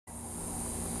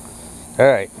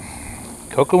Alright,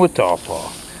 cooking with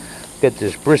TallPaul. Got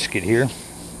this brisket here.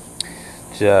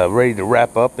 It's ready to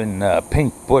wrap up in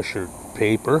pink butcher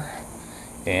paper,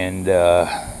 and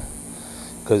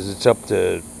because it's up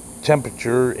to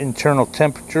temperature, internal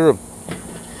temperature of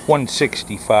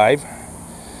 165.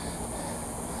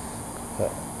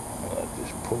 I'll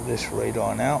just pull this right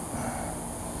on out.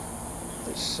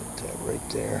 Let's set that right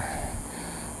there.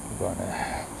 We're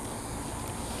gonna,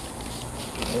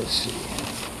 let's see,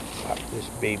 pop this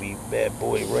baby bad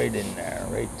boy right in there,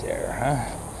 right there, huh?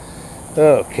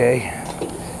 Okay.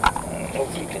 I don't know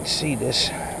if you can see this.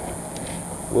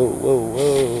 Whoa, whoa,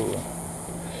 whoa.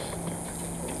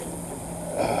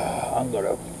 I'm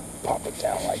gonna pop it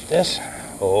down like this.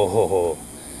 Oh,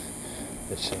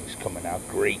 this thing's coming out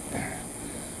great. I'm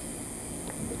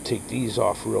gonna take these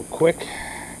off real quick.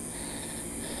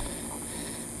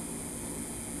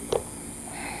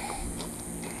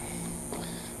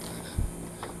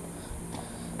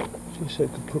 Guess I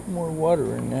could put more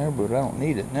water in there, but I don't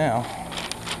need it now.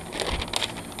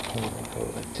 We'll go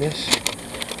like this.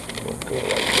 We'll go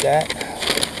like that.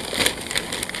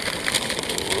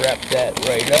 Wrap that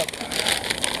right up.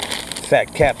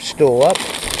 Fat cap's still up.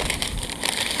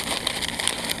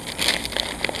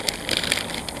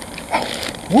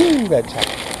 Woo, that's hot.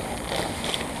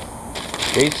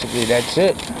 Basically, that's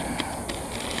it.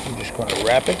 I'm just going to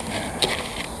wrap it.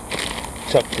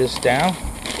 Tuck this down.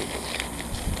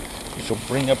 This will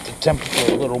bring up the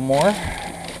temperature a little more.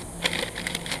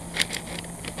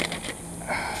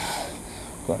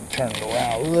 Going to turn it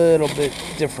around a little bit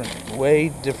different way,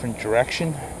 different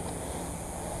direction.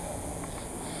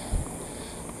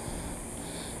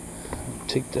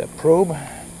 Take that probe.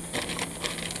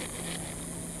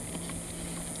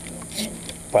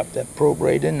 Pop that probe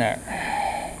right in there.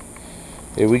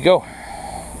 Here we go.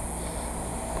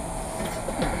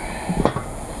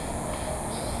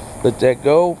 Let that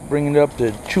go, bring it up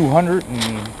to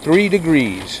 203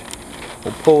 degrees.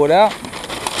 We'll pull it out.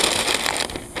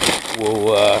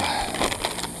 We'll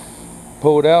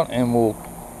pull it out and we'll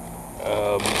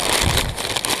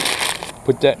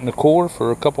put that in the cooler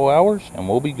for a couple hours and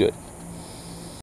we'll be good.